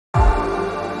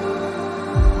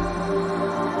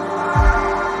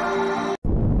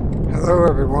Hello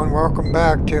everyone, welcome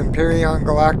back to Empyrion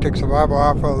Galactic Survival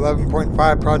Alpha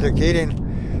 11.5 Project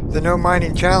Eden, the No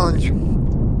Mining Challenge.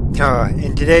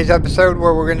 In today's episode,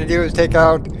 what we're going to do is take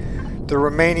out the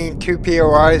remaining 2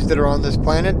 POIs that are on this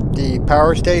planet, the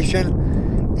power station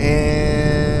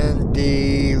and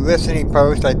the listening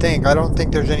post, I think. I don't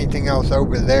think there's anything else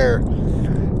over there.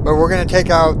 But we're going to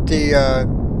take out the,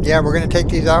 we're going to take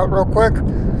these out real quick.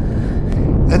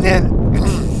 And then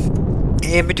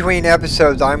in between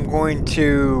episodes, I'm going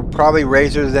to probably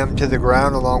razor them to the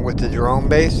ground along with the drone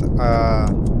base.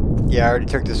 Yeah, I already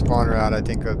took the spawner out, I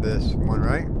think, of this one,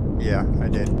 right? Yeah, I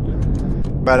did.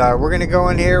 But we're going to go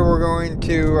in here. We're going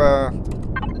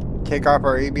to take off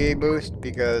our EBA boost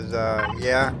because,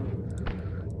 yeah,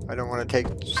 I don't want to take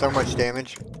so much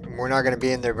damage. We're not going to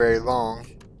be in there very long.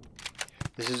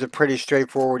 This is a pretty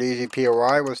straightforward, easy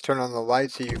POI. Let's turn on the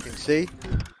light so you can see.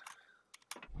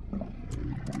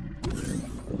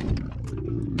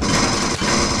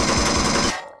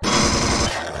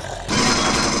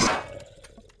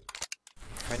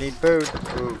 I need food.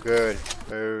 Ooh, good.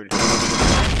 Food.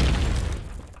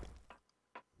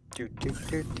 Do do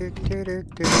do do do do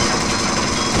do.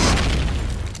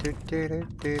 Do do do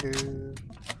do do.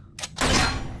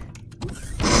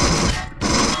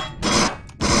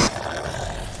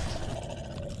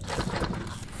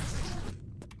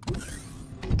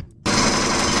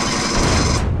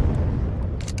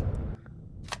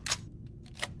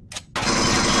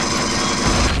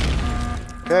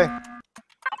 Okay.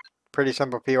 Pretty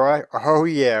simple POI. Oh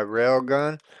yeah,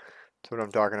 railgun. That's what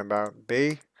I'm talking about.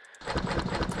 B.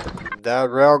 That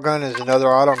railgun is another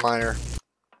auto miner.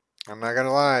 I'm not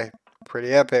gonna lie.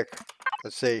 Pretty epic.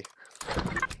 Let's see.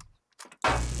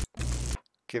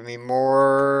 Give me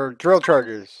more drill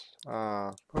charges.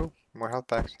 Oh, more health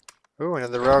packs. Ooh,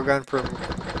 another railgun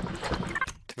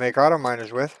to make auto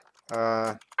miners with.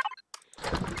 I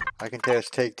can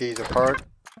just take these apart.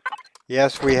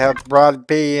 Yes, we have brought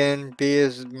B in. B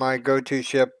is my go-to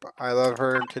ship. I love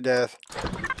her to death.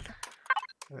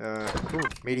 Ooh,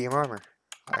 medium armor.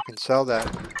 I can sell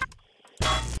that.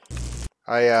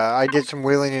 I did some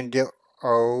wheeling and deal.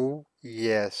 Oh,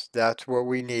 yes, that's what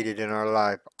we needed in our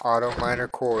life. Auto miner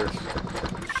cores.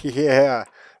 Yeah.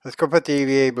 Let's go put the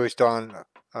EVA boost on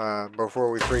before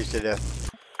we freeze to death.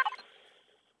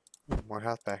 More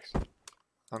health packs.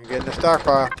 I'm getting a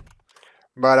stockpile.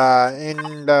 But,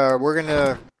 we're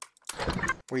gonna,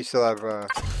 we still have,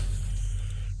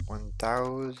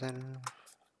 1,000.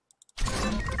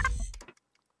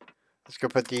 Let's go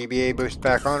put the EBA boost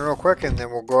back on real quick, and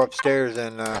then we'll go upstairs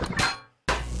and,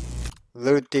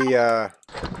 loot the,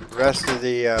 rest of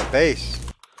the, base.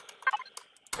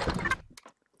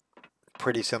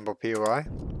 Pretty simple POI.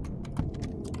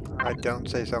 I don't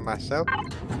say so myself.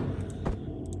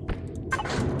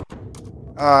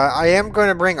 I am going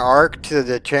to bring Ark to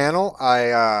the channel.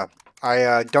 I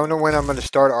don't know when I'm going to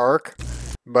start Ark,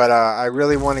 but I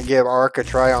really want to give Ark a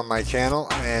try on my channel,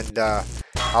 and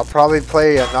I'll probably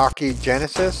play a Naki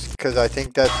Genesis because I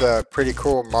think that's a pretty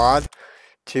cool mod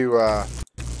to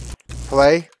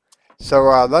play. So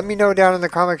let me know down in the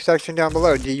comment section down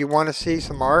below. Do you want to see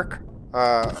some Ark?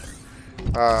 I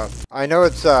know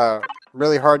it's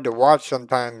really hard to watch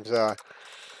sometimes. I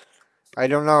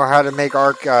don't know how to make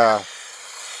Ark.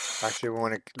 Actually, we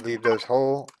want to leave those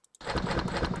whole.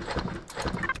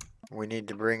 We need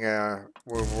to bring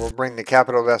we'll bring the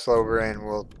capital vessel over, and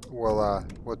we'll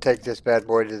take this bad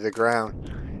boy to the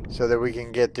ground so that we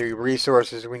can get the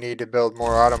resources we need to build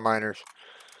more auto miners.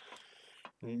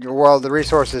 Well, the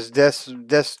resources,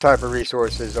 this type of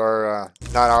resources are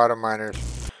not auto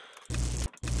miners.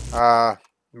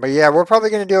 But yeah, we're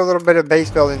probably going to do a little bit of base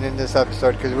building in this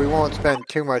episode because we won't spend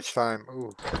too much time.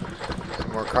 Ooh,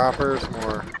 some more copper, some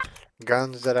more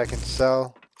guns that I can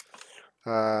sell.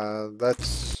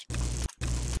 Let's...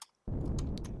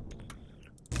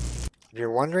 If you're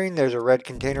wondering, there's a red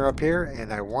container up here,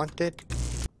 and I want it.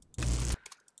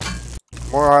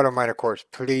 More auto miner cores,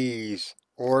 please.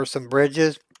 Or some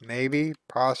bridges, maybe,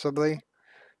 possibly.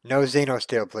 No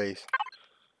Xenosteel, please.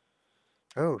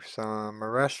 Oh, some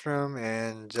Merestrum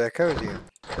and Zirconium.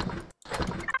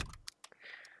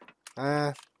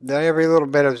 Every little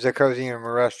bit of Zirconium and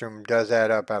Merestrum does add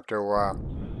up after a while.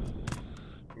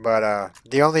 But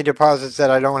the only deposits that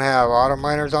I don't have auto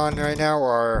miners on right now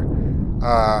are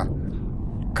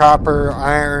copper,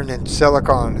 iron, and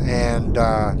silicon, and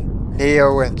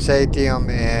neo and satium,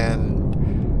 and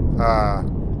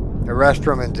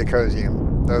Merestrum and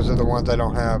Zirconium. Those are the ones I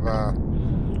don't have.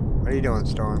 What are you doing,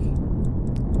 Storm?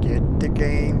 Get the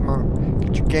game on.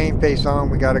 Get your game face on.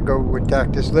 We gotta go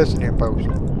attack this listening post.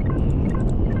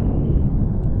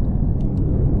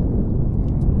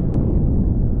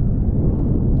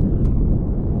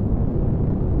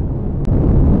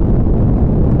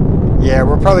 Yeah,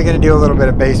 we're probably going to do a little bit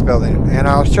of base building. And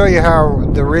I'll show you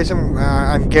how the reason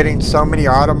I'm getting so many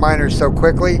auto miners so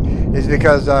quickly is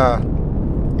because,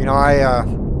 you know, I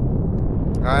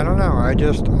don't know.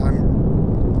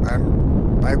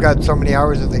 I've got so many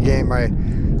hours in the game. I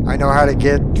know how to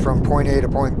get from point A to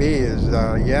point B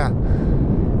yeah.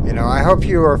 You know, I hope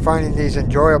you are finding these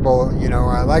enjoyable. You know,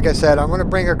 like I said, I'm going to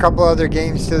bring a couple other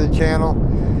games to the channel.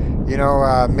 You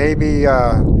know, maybe,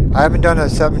 I haven't done a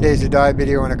 7 Days to Die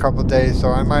video in a couple days, so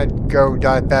I might go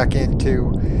dive back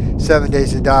into 7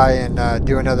 Days to Die and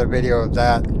do another video of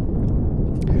that.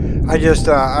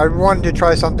 I wanted to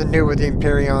try something new with the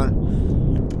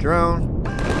Empyrion drone.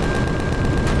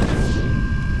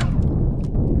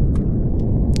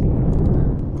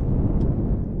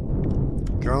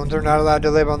 Drones are not allowed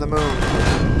to live on the moon.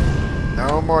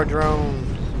 No more drones.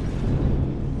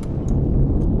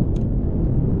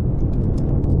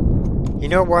 You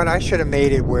know what? I should have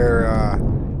made it where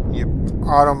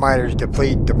auto miners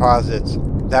deplete deposits.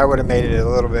 That would have made it a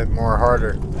little bit more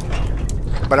harder.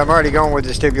 But I'm already going with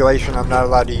the stipulation I'm not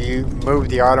allowed to move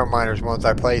the auto miners once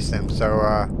I place them. So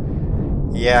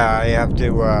yeah, I have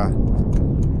to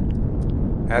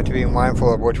be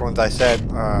mindful of which ones I set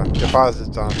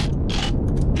deposits on.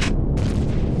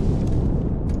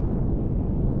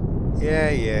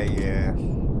 Yeah.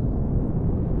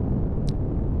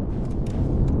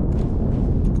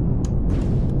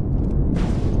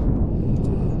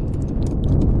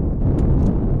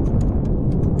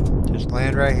 Just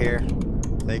land right here.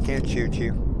 They can't shoot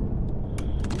you.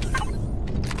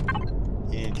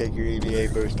 You need to take your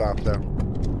EVA boost off though.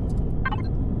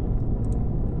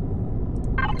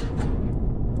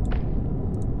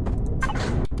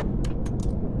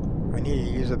 I need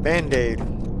to use a band-aid.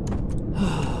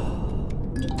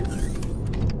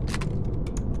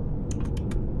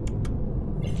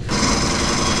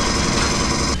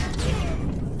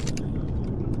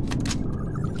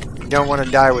 You don't want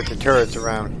to die with the turrets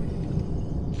around.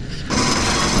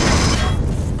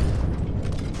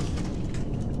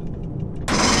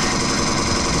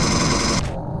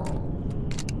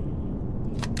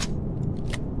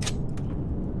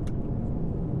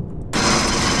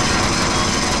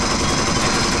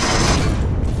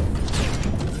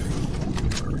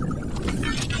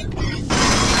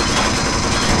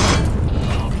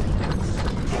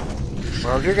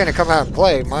 Well, if you're going to come out and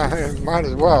play, might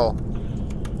as well.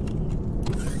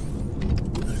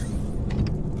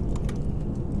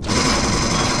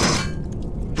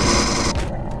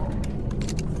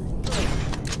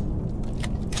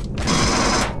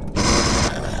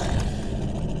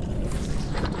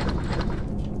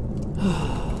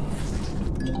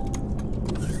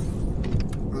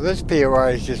 Well, this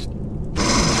POI is just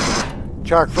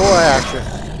chock full of action.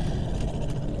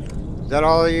 Is that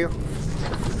all of you?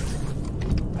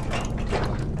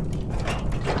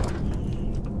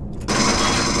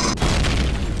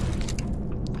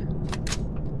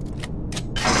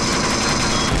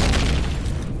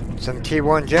 Some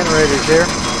T1 generators here.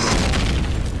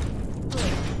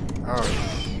 Oh,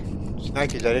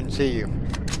 Snikes, I didn't see you.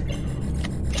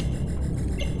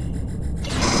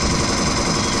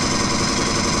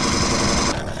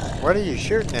 What are you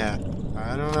shooting at?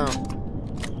 I don't know.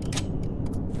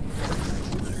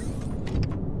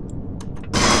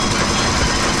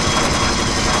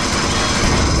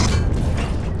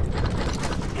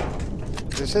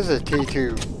 This is a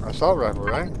T2 assault rifle,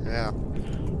 right? Yeah.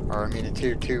 Or I mean a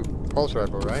tier 2 pulse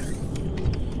rifle, right?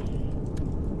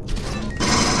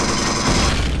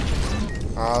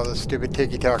 Oh, the stupid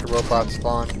tiki-taka robot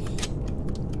spawned.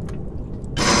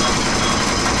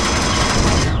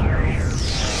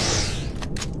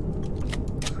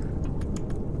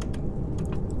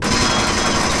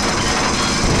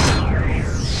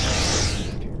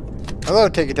 Hello,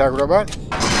 tiki-taka robot.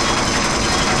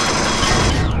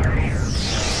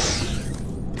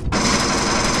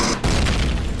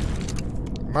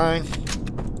 Mine.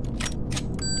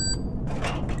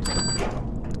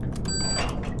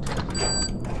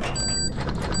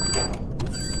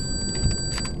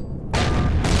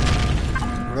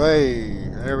 Hey,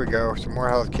 there we go. Some more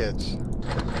health kits.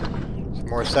 Some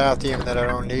more Southium that I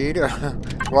don't need.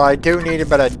 Well, I do need it,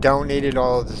 but I don't need it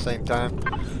all at the same time.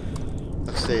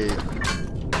 Let's see.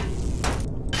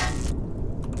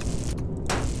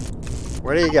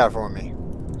 What do you got for me?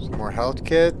 Some more health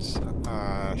kits.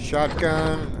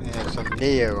 Shotgun and some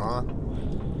Neo, huh?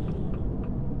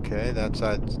 Okay, that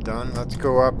side's done. Let's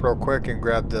go up real quick and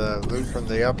grab the loot from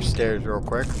the upstairs real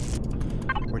quick,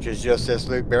 which is just this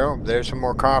loot barrel. There's some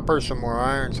more copper, some more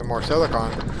iron, some more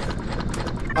silicon.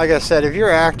 Like I said, if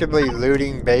you're actively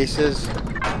looting bases,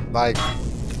 like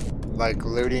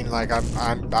looting like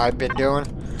I've been doing,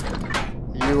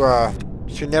 you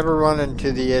should never run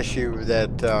into the issue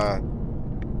that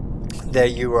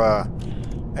that you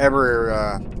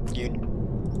ever you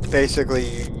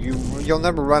basically you'll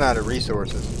never run out of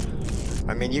resources.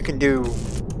 I mean, you can do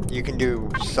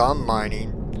some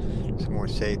mining. Some more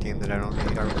satium that I don't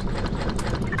need. I was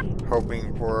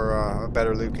hoping for a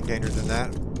better loot container than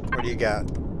that. What do you got?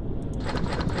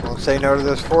 Won't say no to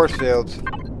those force fields.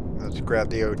 Let's grab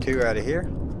the O2 out of here,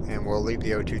 and we'll leave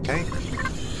the O2 tank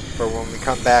for when we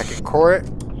come back and core it.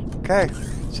 Okay,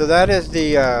 so that is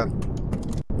the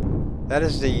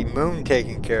moon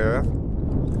taken care of.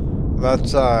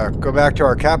 Let's go back to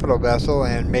our capital vessel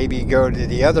and maybe go to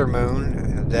the other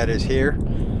moon that is here,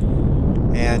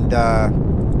 and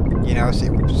you know,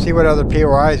 see what other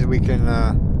POIs we can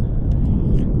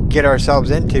get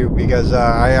ourselves into, because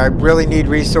I really need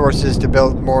resources to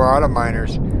build more auto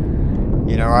miners.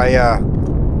 You know,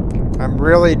 I'm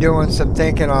really doing some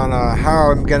thinking on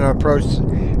how I'm gonna approach.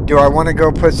 Do I want to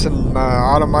go put some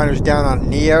auto miners down on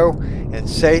Neo and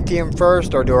Satium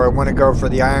first, or do I want to go for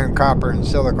the iron, copper, and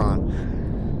silicon?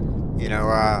 You know,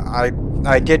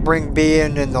 I did bring B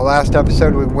in the last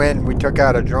episode. We took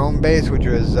out a drone base, which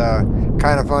was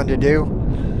kind of fun to do.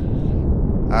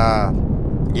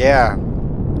 Yeah,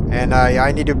 and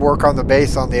I need to work on the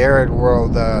base on the arid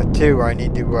world too. I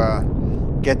need to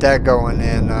get that going,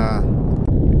 and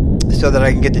so that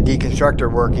I can get the deconstructor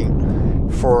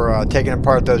working for taking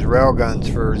apart those railguns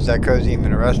for Zacosium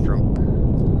and Erestrum.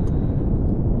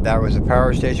 That was a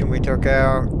power station we took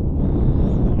out.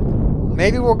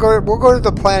 Maybe we'll go to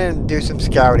the planet and do some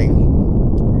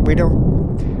scouting.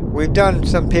 We've done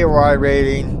some POI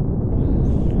raiding.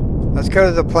 Let's go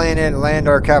to the planet and land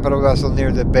our capital vessel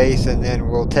near the base, and then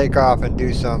we'll take off and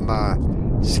do some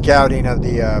scouting of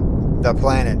the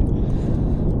planet.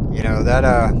 You know,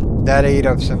 that ate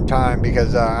up some time,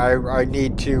 because I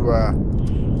need to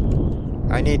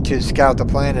scout the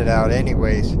planet out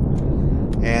anyways,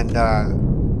 and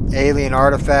alien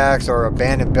artifacts or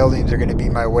abandoned buildings are going to be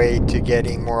my way to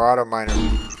getting more auto miners.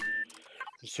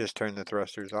 Let's just turn the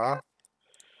thrusters off.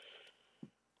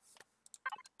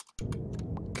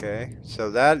 Okay,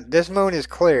 so this moon is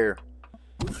clear.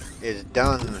 It's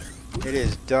done. It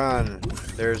is done.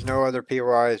 There's no other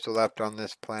POIs left on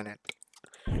this planet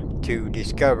to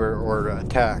discover or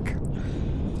attack.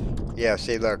 Yeah,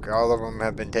 see, look, all of them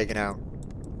have been taken out.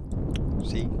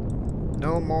 See?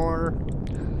 No more.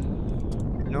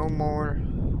 No more.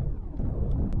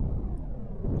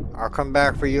 I'll come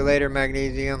back for you later,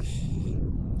 Magnesium.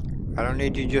 I don't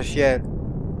need you just yet.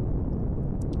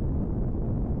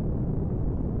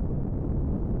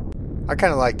 I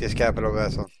kind of like this capital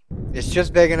vessel. It's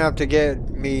just big enough to get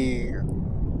me...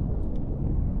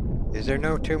 Is there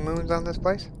no 2 moons on this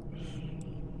place?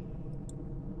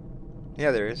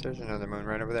 Yeah, there is. There's another moon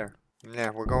right over there. Yeah,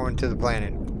 we're going to the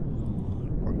planet.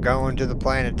 We're going to the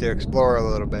planet to explore a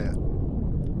little bit.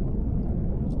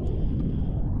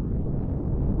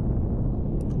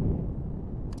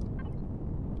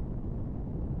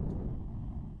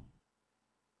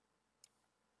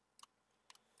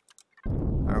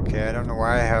 Okay, I don't know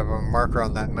why I have a marker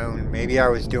on that moon. Maybe I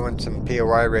was doing some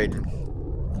POI raiding.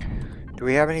 Do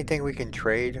we have anything we can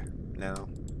trade? No.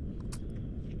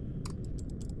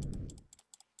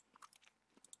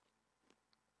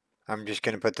 I'm just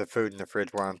gonna put the food in the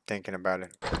fridge while I'm thinking about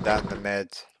it. That and the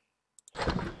meds.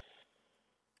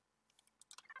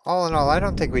 All in all, I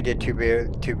don't think we did too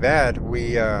bad.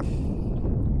 We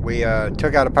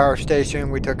took out a power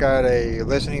station. We took out a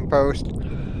listening post.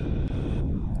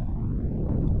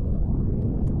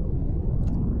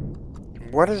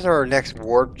 What is our next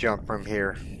warp jump from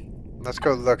here? Let's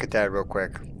go look at that real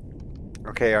quick.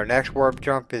 Okay, our next warp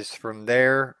jump is from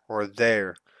there or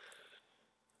there.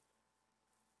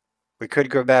 We could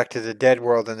go back to the dead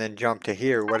world and then jump to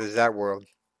here. What is that world?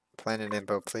 Planet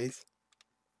info, please.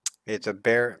 It's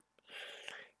a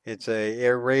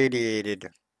irradiated,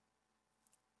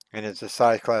 and it's a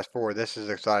size class 4. This is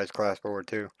a size class 4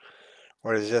 too.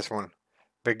 What is this one?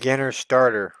 Beginner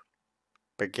starter.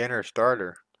 Beginner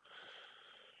starter.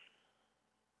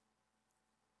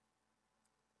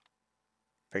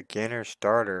 Beginner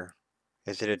starter.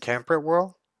 Is it a temperate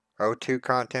world? O2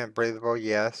 content breathable,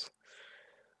 yes.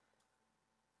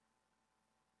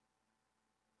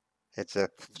 It's a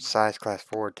size class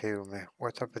 4 too, man.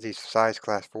 What's up with these size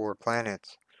class 4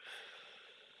 planets?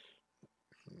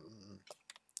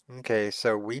 Okay,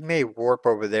 so we may warp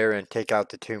over there and take out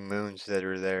the 2 moons that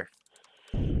are there.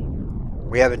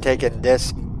 We haven't taken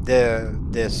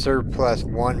the surplus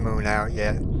 1 moon out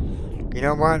yet. You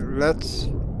know what?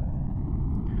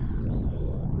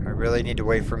 I really need to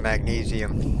wait for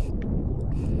magnesium.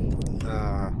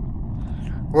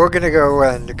 We're gonna go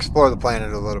and explore the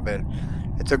planet a little bit.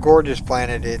 It's a gorgeous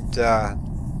planet. It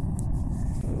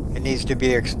needs to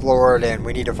be explored, and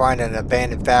we need to find an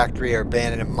abandoned factory or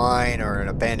abandoned mine or an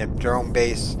abandoned drone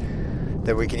base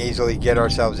that we can easily get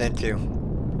ourselves into.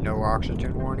 No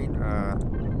oxygen warning.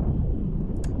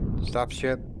 Stop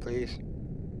ship, please.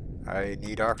 I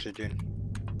need oxygen.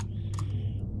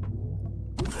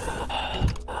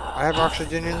 I have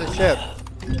oxygen in the ship.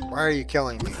 Why are you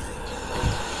killing me?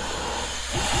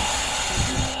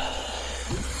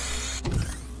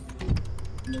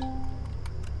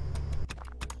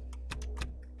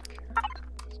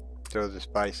 Throw the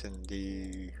spice in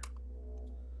the...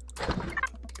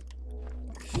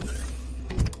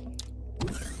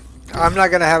 I'm not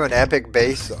gonna have an epic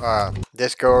base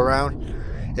this go around.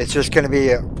 It's just gonna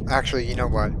be actually, you know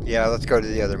what? Yeah, let's go to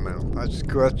the other moon. Let's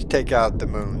take out the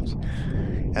moons,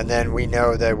 and then we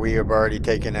know that we have already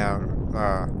taken out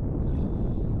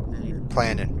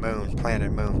planet, moon,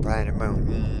 planet, moon, planet,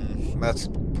 moon. That's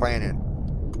planet,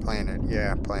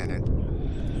 yeah, planet.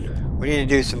 We need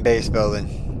to do some base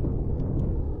building.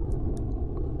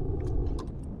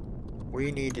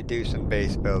 We need to do some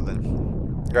base building.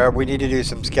 We need to do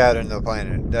some scouting the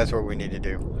planet. That's what we need to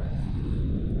do.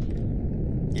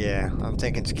 Yeah, I'm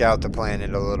thinking scout the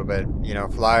planet a little bit. You know,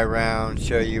 fly around,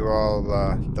 show you all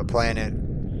the planet.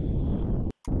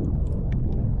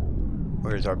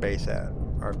 Where's our base at?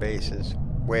 Our base is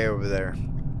way over there.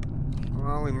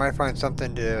 Well, we might find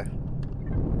something to...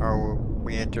 Oh,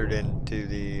 we entered into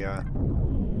the...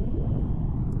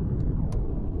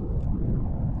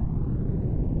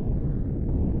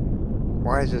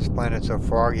 Why is this planet so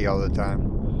foggy all the time?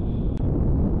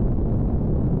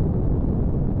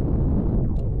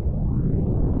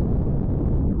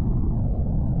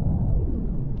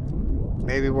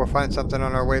 Maybe we'll find something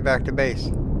on our way back to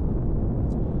base.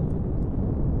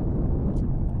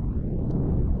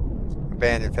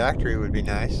 Abandoned factory would be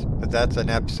nice, but that's an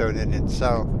episode in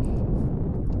itself,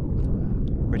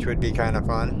 which would be kind of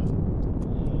fun.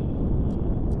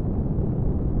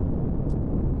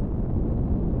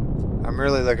 I'm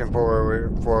really looking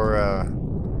for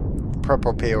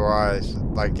purple POIs,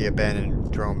 like the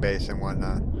abandoned drone base and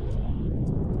whatnot.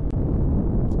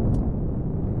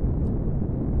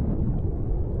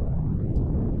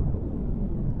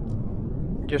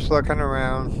 Just looking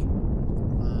around.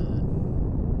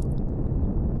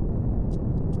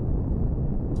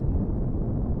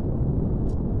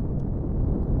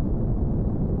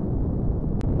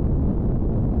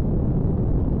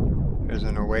 There's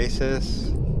an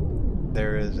oasis.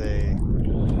 There is a...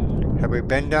 Have we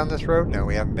been down this road? No,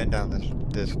 we haven't been down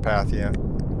this path yet.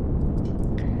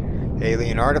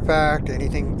 Alien artifact.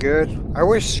 Anything good? I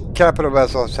wish capital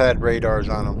vessels had radars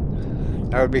on them.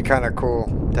 That would be kind of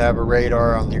cool to have a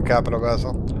radar on your capital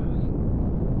vessel.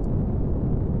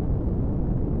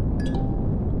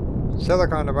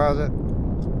 Silicon deposit.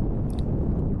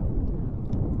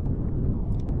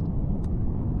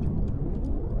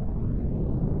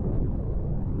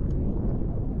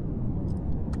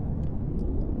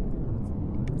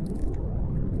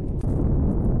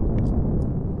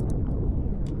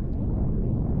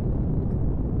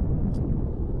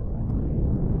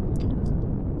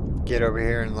 Get over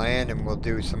here and land, and we'll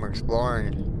do some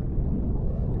exploring.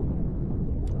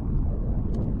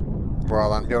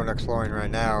 Well, I'm doing exploring right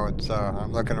now. It's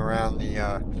I'm looking around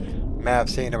the map,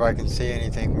 seeing if I can see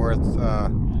anything worth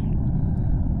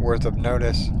of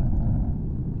notice.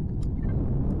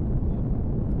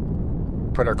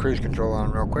 Put our cruise control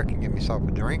on real quick and get myself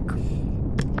a drink.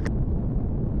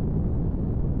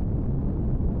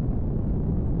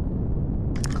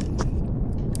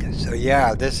 So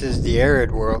yeah, this is the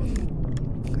arid world.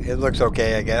 It looks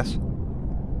okay, I guess.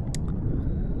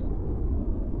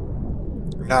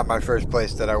 Not my first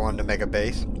place that I wanted to make a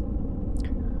base.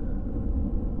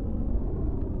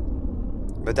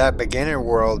 But that beginner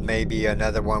world may be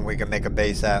another one we can make a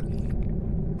base at.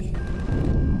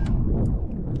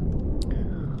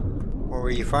 What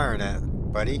were you firing at,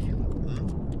 buddy?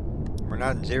 We're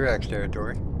not in Xerox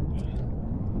territory.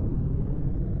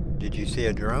 Did you see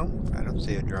a drone? I don't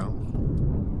see a drone.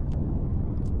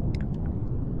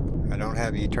 I don't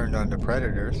have you turned on to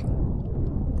predators.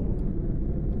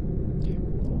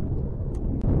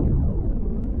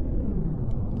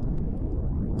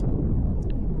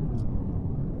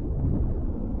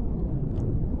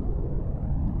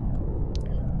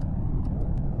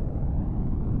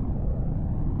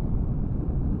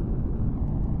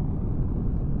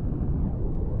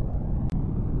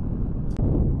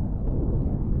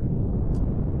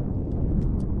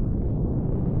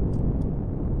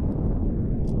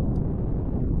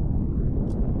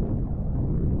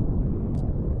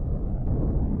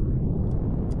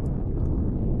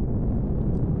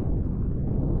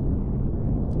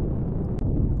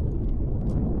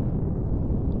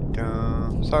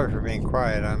 Sorry for being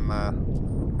quiet.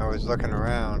 I was looking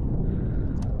around,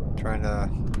 trying to,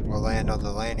 well, land on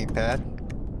the landing pad.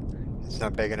 It's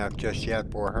not big enough just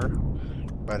yet for her,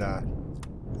 but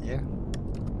yeah.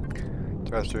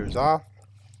 Thrusters off,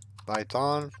 lights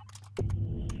on.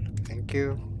 Thank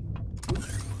you.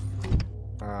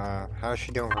 How's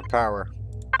she doing for power?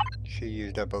 She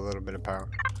used up a little bit of power.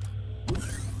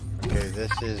 Okay,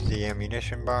 this is the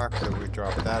ammunition box, so we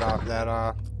drop that off, that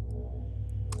off.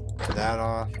 That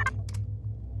off.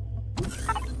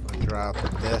 We'll drop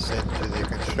this into the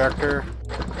constructor.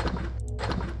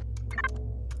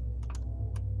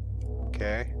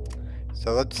 Okay.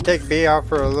 So let's take B out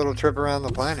for a little trip around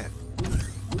the planet.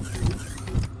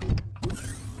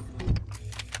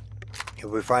 If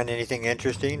we find anything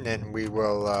interesting, then we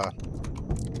will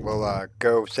we'll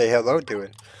go say hello to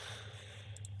it.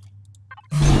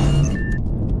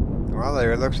 Well,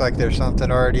 there looks like there's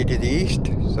something already to the east,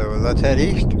 so let's head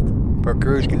east. Put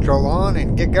cruise control on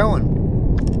and get going.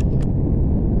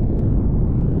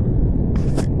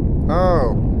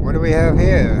 Oh, what do we have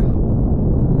here?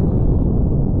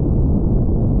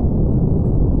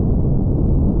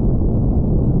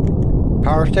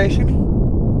 Power station?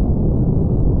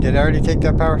 Did I already take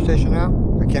that power station out?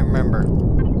 I can't remember.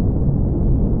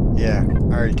 Yeah,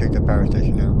 I already took the power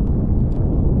station out.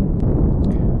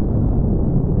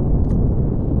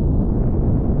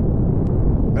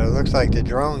 But it looks like the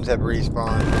drones have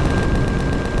respawned.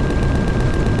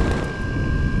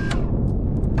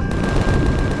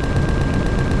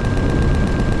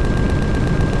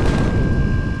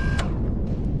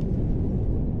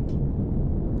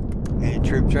 Any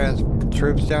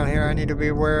troops down here I need to be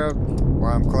aware of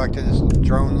while I'm collecting this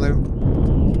drone loot?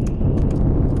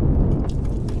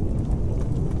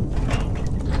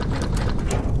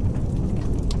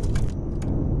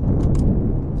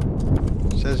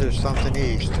 Says there's something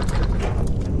east.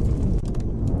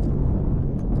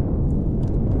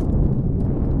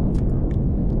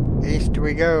 East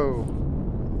we go.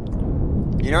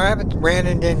 You know, I haven't ran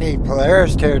into any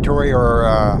Polaris territory or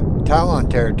Talon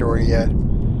territory yet.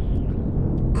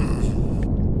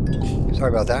 Sorry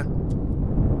about that.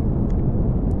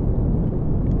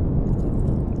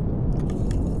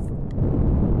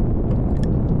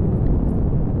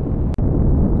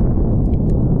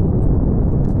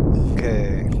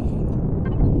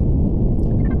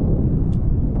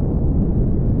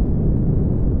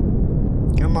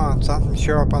 Something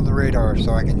show up on the radar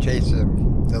so I can chase the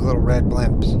little red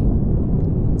blimps.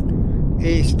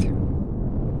 East.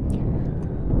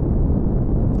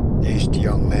 East,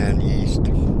 young man, east.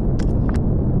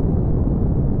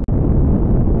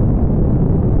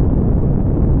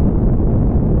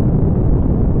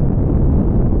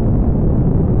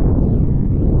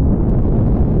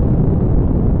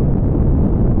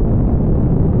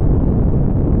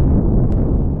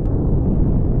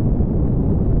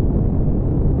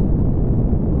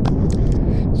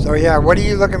 So yeah, what are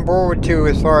you looking forward to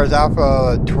as far as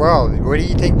Alpha 12? What do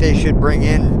you think they should bring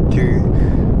in to...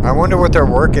 I wonder what they're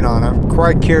working on. I'm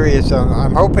quite curious.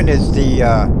 I'm hoping it's the...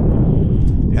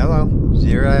 hello?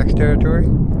 Xerax territory?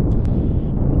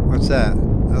 What's that?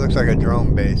 That looks like a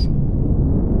drone base.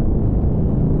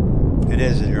 It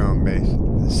is a drone base.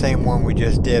 The same one we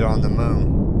just did on the moon.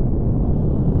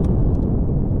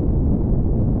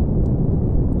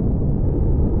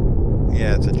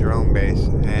 Yeah, it's a drone base.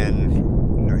 And...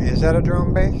 is that a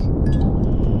drone base?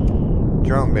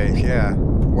 Drone base, yeah.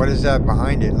 What is that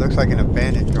behind it? It looks like an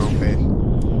abandoned drone base.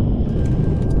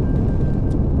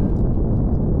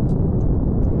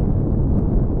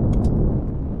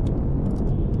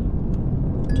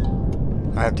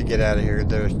 I have to get out of here.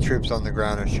 There's troops on the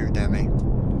ground are shooting at me.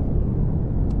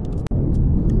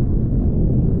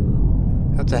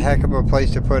 That's a heck of a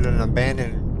place to put an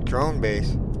abandoned drone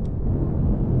base.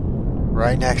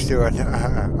 Right next to a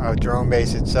drone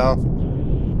base itself.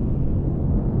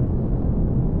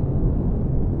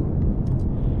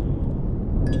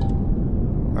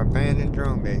 Abandoned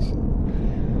drone base.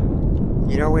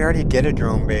 You know, we already did a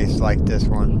drone base like this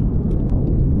one.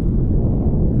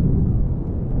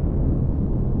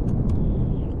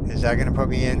 Is that gonna put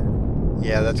me in?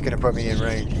 Yeah, that's gonna put me in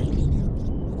range.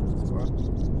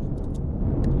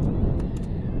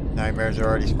 Nightmares are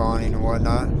already spawning and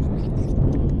whatnot.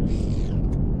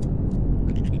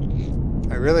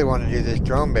 I really want to do this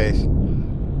drone base.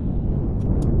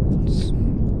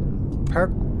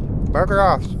 Bugger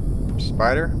off,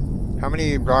 Spider. How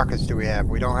many rockets do we have?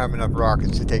 We don't have enough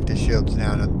rockets to take the shields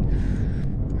down.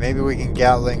 And maybe we can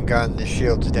Gatling gun the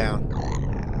shields down.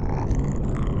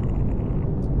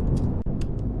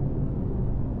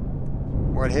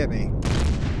 What hit me?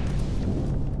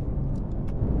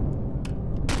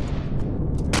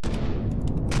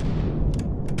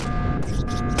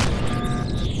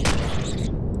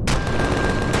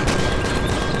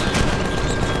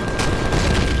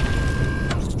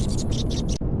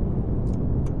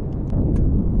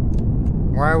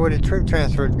 Why would a troop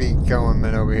transfer be going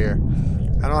over here?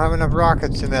 I don't have enough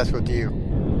rockets to mess with you.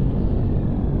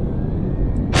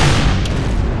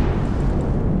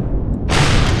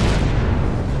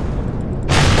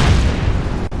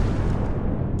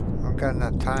 I don't got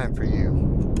enough time for you.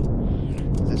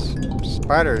 This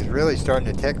spider is really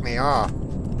starting to tick me off.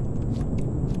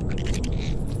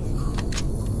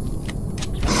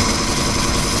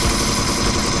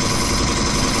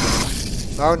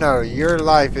 Oh no, your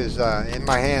life is in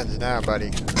my hands now, buddy.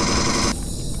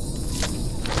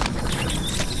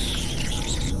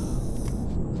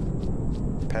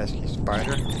 Pesky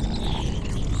spider.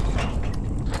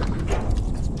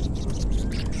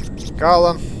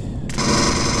 Golem.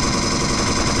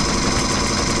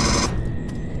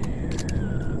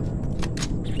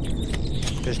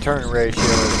 His turn ratio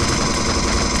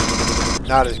is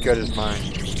not as good as mine.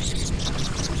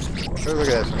 Oh, look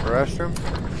at this, a restroom.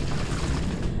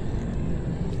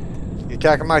 You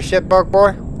attacking my ship, bug boy?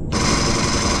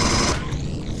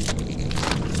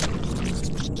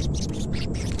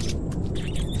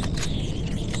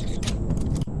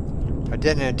 I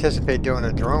didn't anticipate doing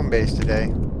a drone base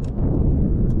today.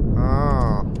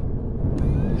 Oh.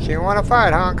 She want to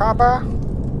fight, huh, copper?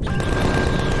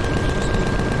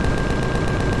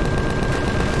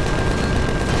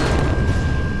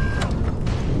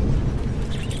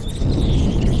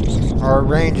 Our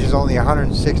range is only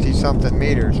 160 something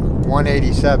meters,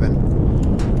 187.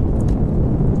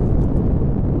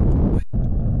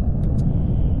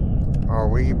 Oh,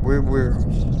 we're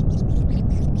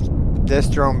this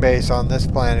drone base on this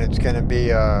planet is going to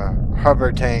be a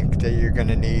hover tank that you're going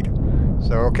to need.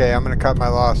 So okay, I'm going to cut my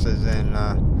losses and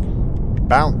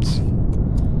bounce.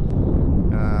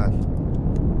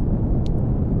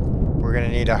 We're going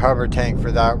to need a hover tank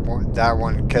for that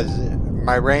one because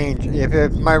my range,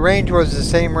 if my range was the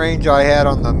same range I had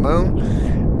on the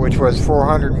moon, which was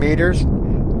 400 meters,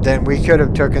 then we could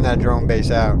have taken that drone base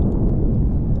out.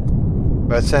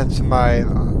 But since my,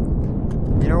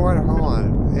 you know what, hold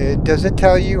on. Does it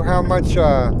tell you how much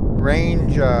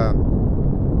range,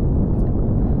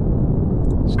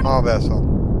 small vessel.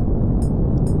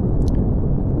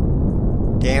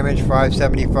 Damage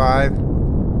 575,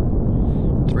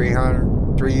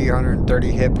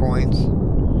 330 hit points.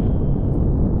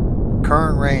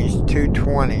 Current range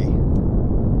 220.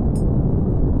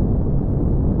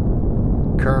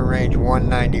 Current range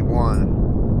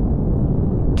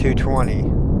 191. 220.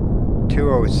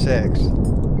 206.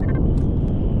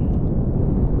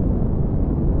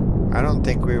 I don't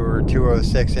think we were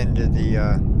 206 into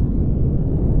the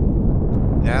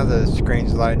now the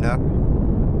screen's lighting up.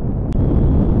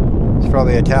 It's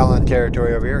probably a Talon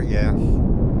territory over here. Yeah.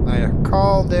 I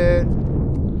called it.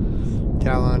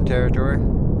 Talon territory.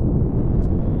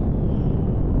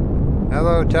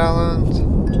 Hello, Talons.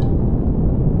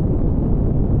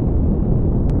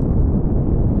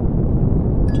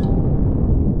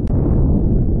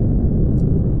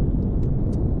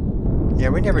 Yeah,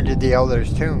 we never did the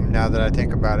Elder's Tomb, now that I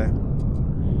think about it.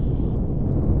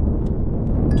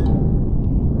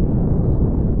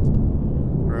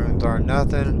 Ruins aren't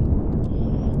nothing.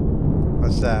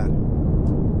 What's that?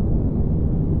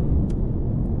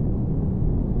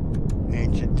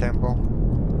 Ancient temple.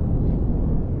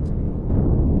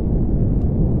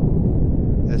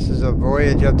 This is a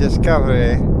voyage of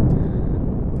discovery,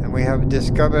 and we have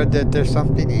discovered that there's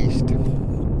something east.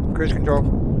 Cruise control.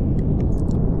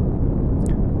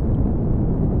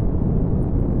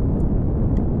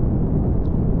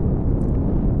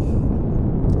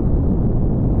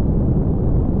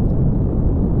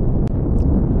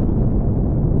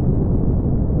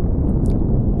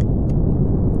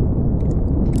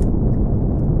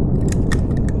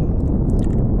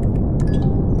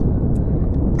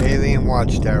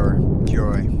 Watchtower.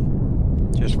 Joy.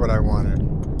 Just what I wanted.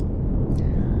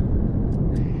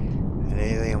 An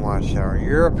alien watchtower.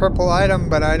 You're a purple item,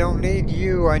 but I don't need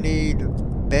you. I need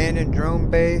abandoned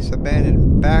drone base,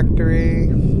 abandoned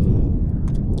factory.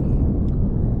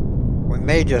 We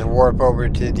may just warp over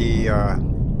to the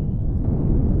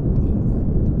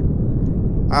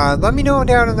let me know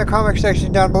down in the comment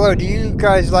section down below. Do you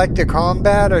guys like the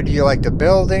combat, or do you like the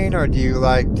building, or do you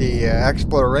like the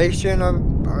exploration of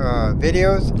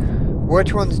videos?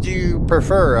 Which ones do you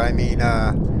prefer? I mean,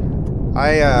 I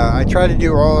try to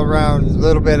do all around, a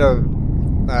little bit of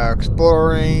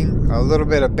exploring, a little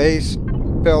bit of base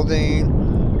building,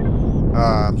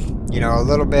 you know, a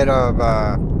little bit of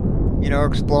you know,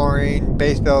 exploring,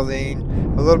 base building,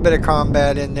 a little bit of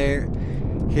combat in there,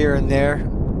 here and there.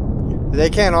 They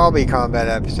can't all be combat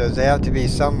episodes. They have to be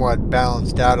somewhat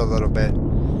balanced out a little bit,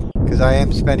 because I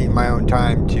am spending my own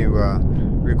time to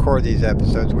record these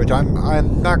episodes, which I'm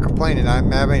not complaining.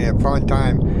 I'm having a fun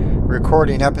time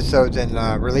recording episodes and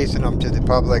releasing them to the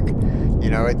public. You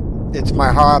know, it's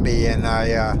my hobby, and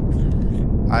I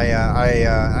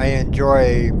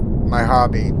enjoy my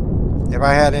hobby. If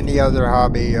I had any other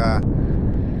hobby,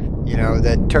 you know,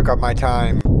 that took up my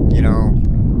time, you know,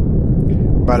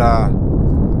 but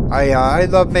I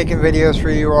love making videos for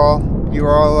you all. You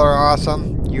all are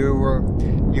awesome.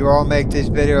 You all make these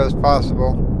videos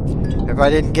possible. If I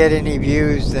didn't get any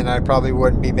views, then I probably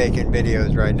wouldn't be making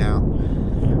videos right now.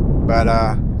 But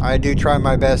I do try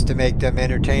my best to make them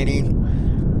entertaining.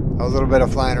 A little bit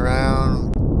of flying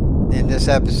around in this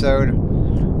episode.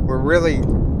 We're really,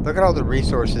 look at all the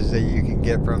resources that you can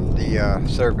get from the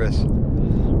surface.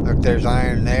 Look, there's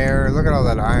iron there. Look at all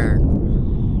that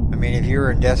iron. I mean, if you were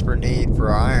in desperate need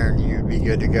for iron, you'd be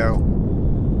good to go.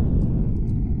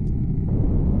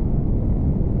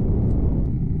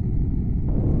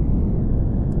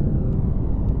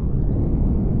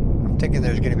 I'm thinking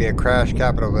there's going to be a crashed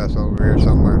capital vessel over here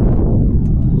somewhere.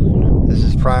 This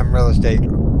is prime real estate.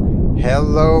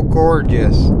 Hello,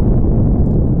 gorgeous.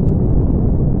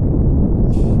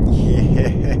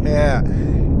 Yeah.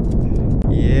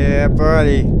 Yeah,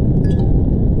 buddy.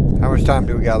 How much time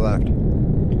do we got left?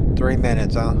 3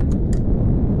 minutes, huh?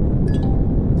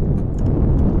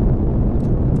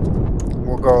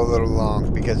 We'll go a little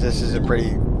long because this is a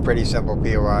pretty simple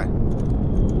POI.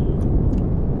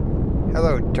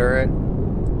 Hello, turret.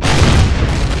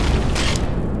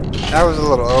 That was a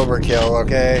little overkill,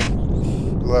 okay? A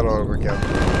little overkill.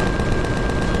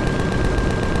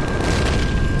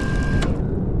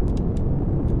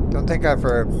 Don't think I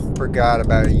forgot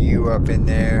about you up in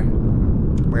there.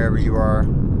 Wherever you are.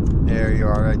 There you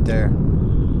are, right there.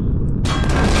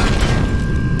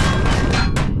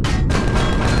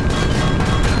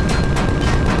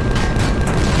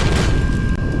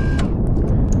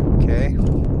 Okay.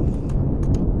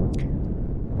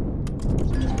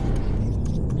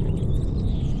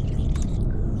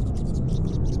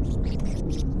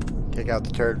 Take out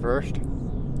the turret first.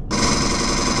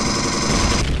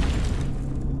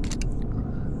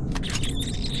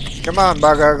 Come on,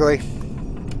 Bug Ugly.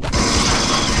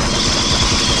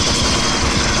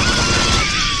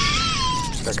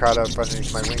 Got caught up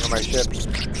underneath my wing of my ship.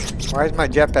 Why is my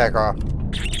jetpack off?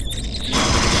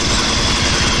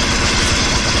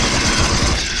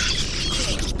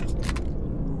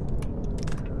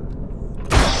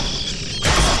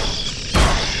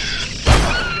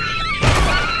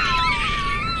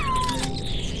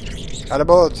 Out of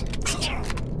bullets.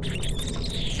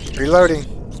 Reloading.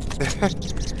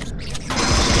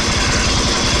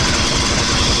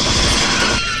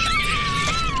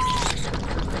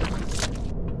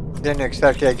 Didn't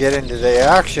expect to get into the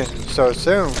action so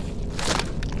soon.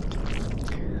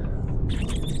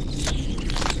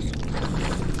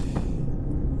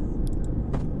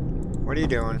 What are you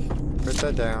doing? Put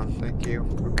that down. Thank you.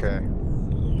 Okay.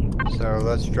 So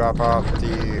let's drop off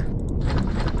the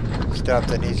stuff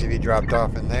that needs to be dropped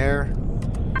off in there.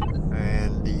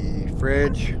 And the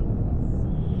fridge.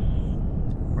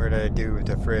 Where did I do with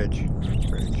the fridge?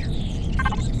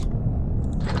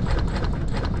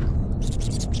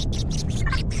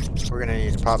 We're gonna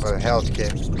need to pop a health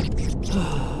kit.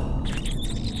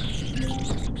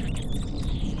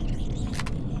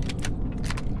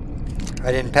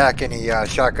 I didn't pack any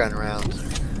shotgun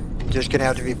rounds. Just gonna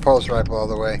have to be pulse rifle all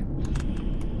the way.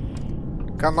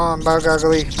 Come on, Bug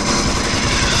Ugly.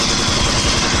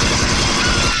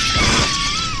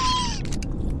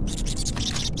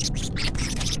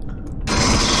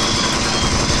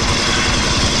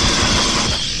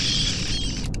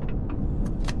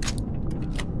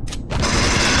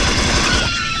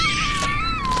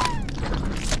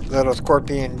 Little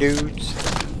scorpion dudes.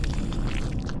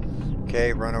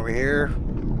 Okay, run over here.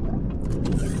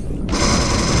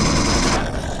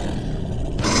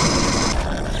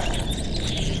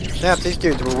 Snap, these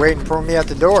dudes were waiting for me at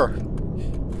the door.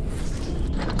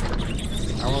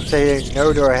 I won't say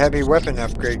no to a heavy weapon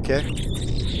upgrade kit.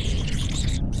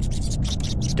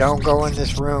 Don't go in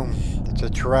this room. It's a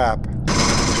trap.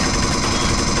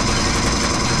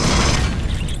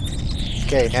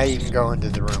 Okay, now you can go into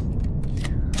the room.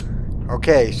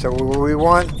 Okay, so we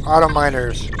want auto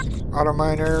miners. Auto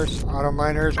miners, auto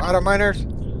miners, auto miners.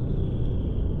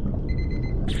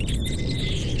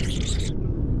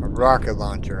 A rocket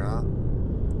launcher, huh?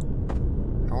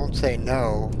 I won't say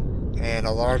no. And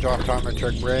a large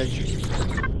optometric bridge.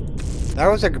 That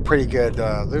was a pretty good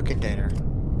loot container.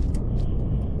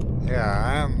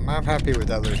 Yeah, I'm happy with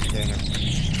that loot container.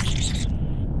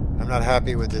 I'm not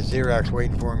happy with the Xerax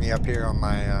waiting for me up here on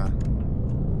my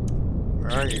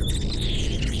where are you?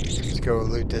 go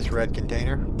loot this red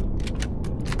container.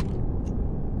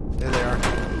 There they are.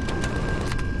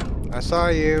 I saw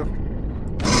you.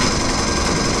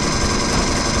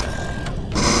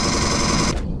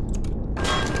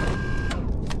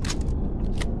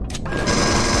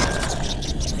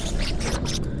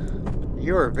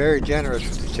 You are very generous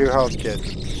with the 2 health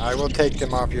kits. I will take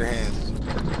them off your hands.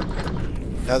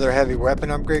 Another heavy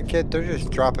weapon upgrade kit. They're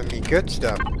just dropping me good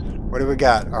stuff. What do we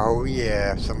got? Oh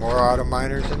yeah, some more auto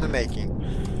miners in the making.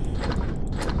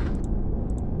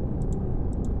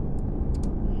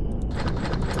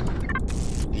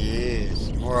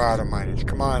 Yes, more auto miners.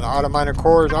 Come on, auto miner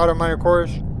cores, auto miner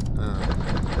cores.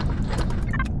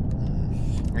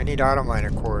 I need auto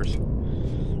miner cores.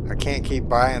 I can't keep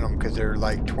buying them because they're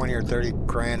like 20 or 30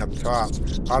 grand up top.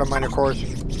 Auto miner cores.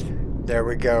 There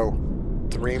we go.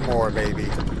 3 more, baby.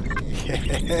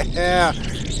 Yeah.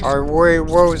 Our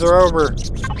woes are over.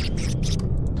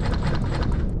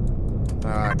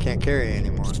 I can't carry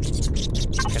anymore.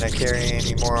 Can I carry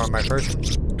any more on my person?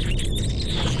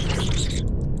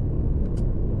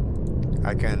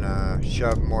 I can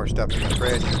shove more stuff in the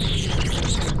fridge.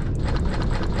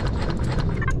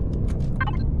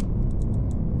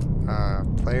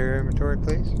 Player inventory,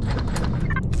 please.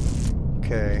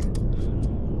 Okay.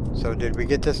 So did we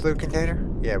get this loot container?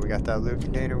 Yeah, we got that loot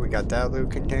container. We got that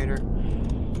loot container.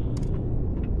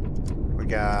 We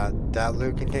got that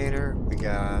loot container. We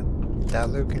got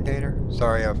that loot container.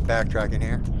 Sorry, I'm backtracking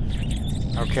here.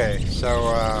 Okay,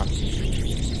 so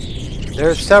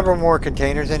there's several more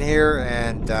containers in here,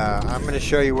 and I'm going to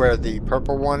show you where the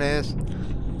purple one is.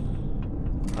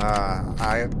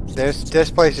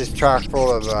 This place is chock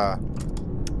full of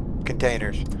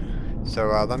containers. So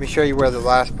let me show you where the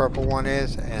last purple one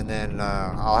is, and then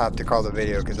I'll have to call the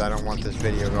video because I don't want this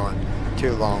video going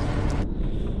too long.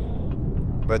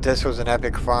 But this was an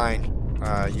epic find.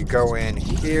 You go in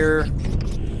here.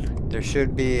 There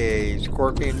should be a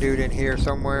scorpion dude in here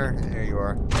somewhere. There you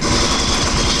are.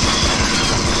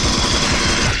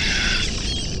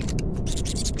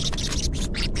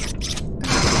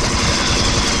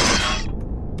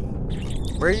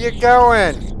 Where are you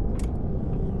going?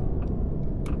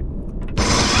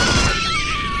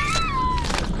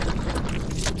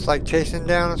 It's like chasing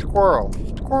down a squirrel.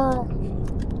 Squirrel.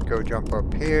 Go jump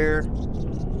up here.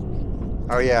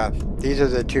 Oh yeah, these are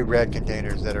the 2 red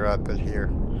containers that are up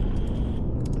here.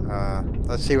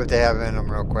 Let's see what they have in them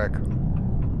real quick.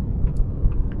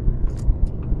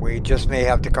 We just may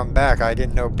have to come back. I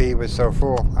didn't know B was so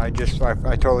full. I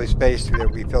totally spaced that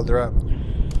we filled her up.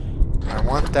 I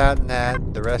want that and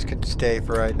that. The rest can stay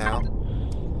for right now.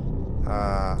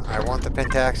 I want the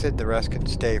pentaxid. The rest can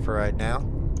stay for right now.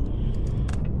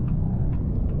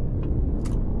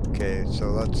 Okay, so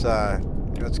let's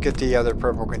get the other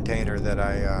purple container that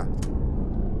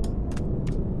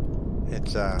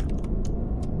it's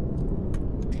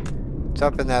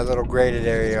up in that little graded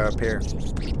area up here.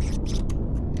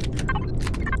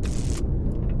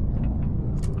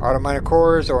 Auto miner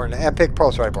cores or an epic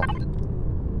pulse rifle.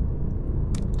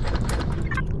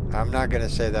 I'm not gonna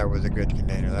say that was a good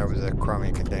container. That was a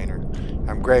crummy container.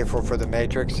 I'm grateful for the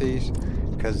matrices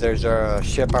because there's a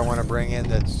ship I want to bring in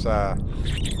that's that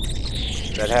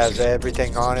has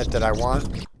everything on it that I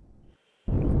want.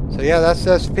 So yeah, that's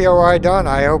this POI done.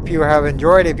 I hope you have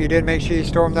enjoyed. If you did, make sure you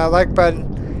storm that like button.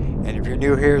 And if you're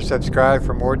new here, subscribe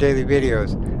for more daily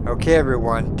videos. Okay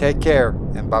everyone, take care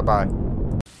and bye-bye.